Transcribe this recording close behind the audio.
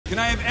Can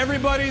I have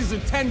everybody's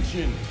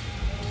attention?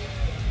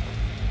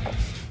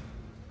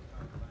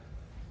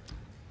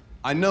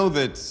 I know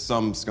that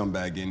some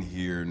scumbag in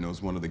here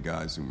knows one of the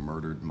guys who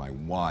murdered my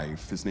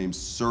wife. His name's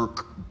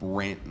Cirque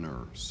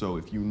Brantner. So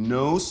if you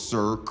know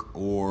Cirque,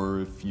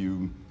 or if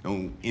you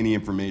know any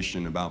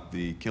information about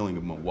the killing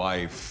of my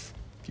wife,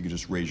 if you could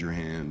just raise your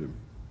hand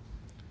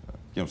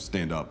and,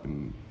 stand up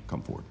and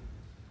come forward.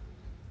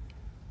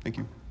 Thank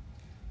you.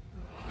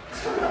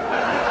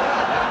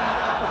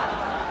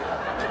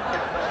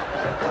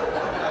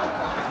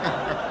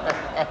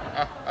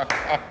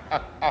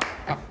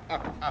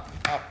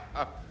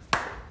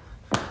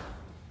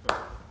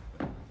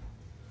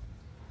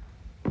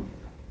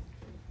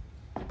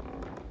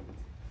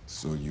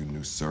 So you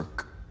knew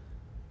Cirque?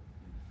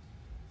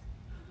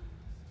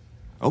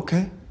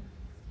 Okay.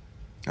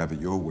 Have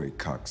it your way,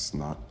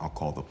 cocksnot. I'll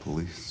call the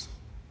police.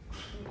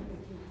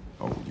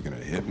 Oh, you gonna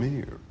hit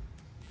me, or?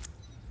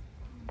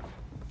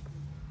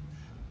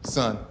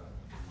 Son,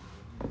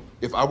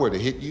 if I were to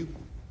hit you,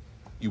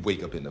 you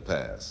wake up in the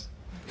past.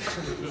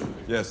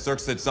 Yeah, Cirque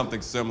said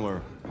something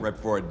similar right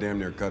before I damn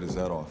near cut his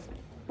head off.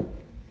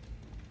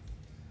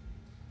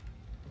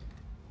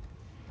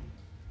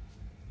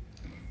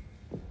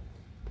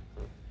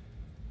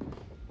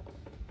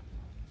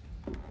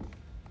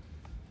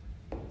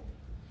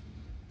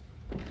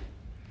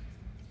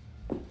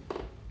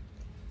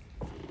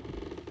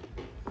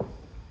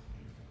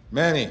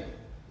 Manny.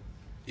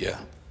 Yeah.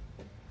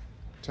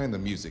 Turn the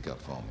music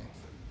up for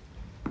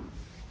me.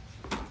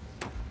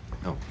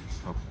 No,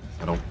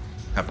 I don't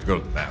have to go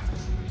to the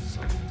bathroom.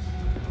 So.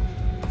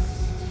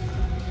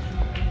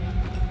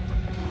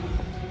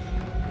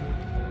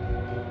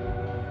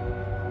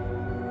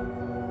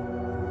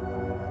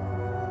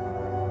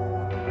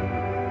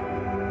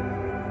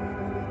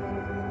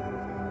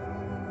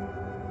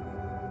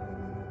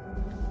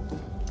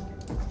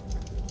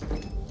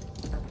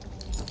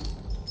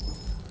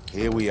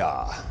 Here we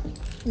are,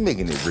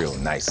 making it real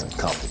nice and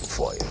comfortable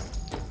for you.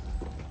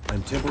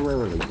 I'm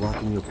temporarily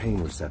blocking your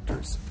pain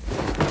receptors.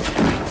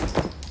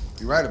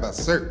 You're right about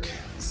Cirque.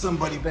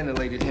 Somebody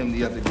ventilated him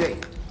the other day.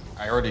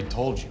 I already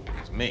told you, it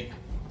was me.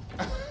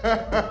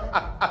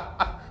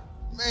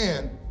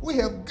 Man, we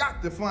have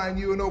got to find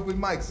you an open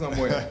mic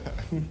somewhere.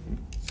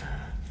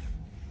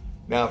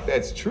 Now, if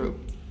that's true,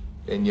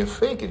 then you're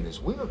faking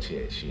this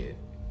wheelchair shit,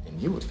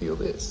 and you would feel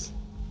this.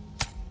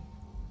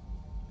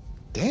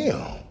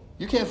 Damn,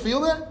 you can't feel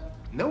that?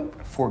 Nope.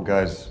 4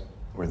 guys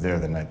were there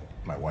the night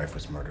my wife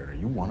was murdered. Are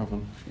you one of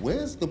them?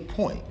 Where's the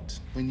point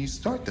when you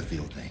start to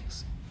feel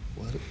things?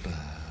 What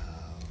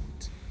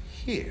about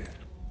here?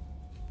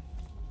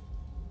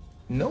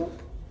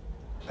 Nope.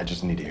 I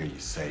just need to hear you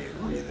say it.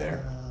 Were you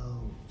there?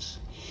 Out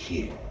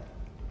here.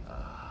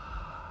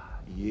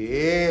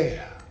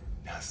 Yeah.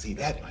 Now see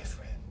that, my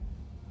friend,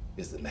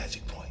 is the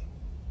magic point.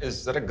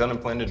 Is that a gun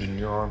implanted in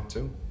your arm,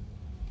 too?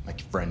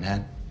 Like your friend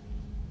had?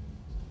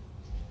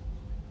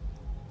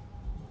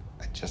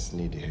 I just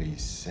need to hear you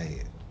say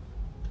it.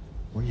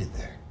 Were you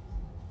there?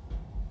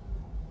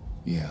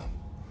 Yeah,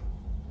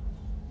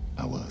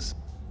 I was.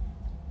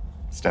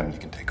 Stem, you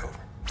can take over.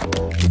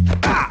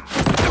 Ah!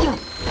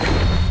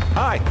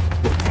 Hi!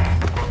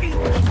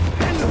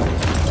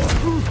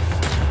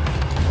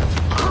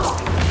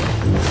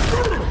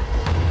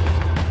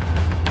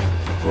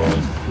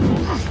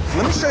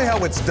 Let me show you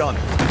how it's done.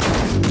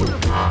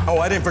 Oh,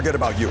 I didn't forget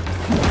about you.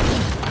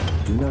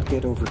 Do not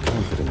get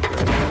overconfident,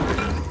 Greg.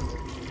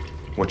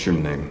 What's your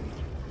name?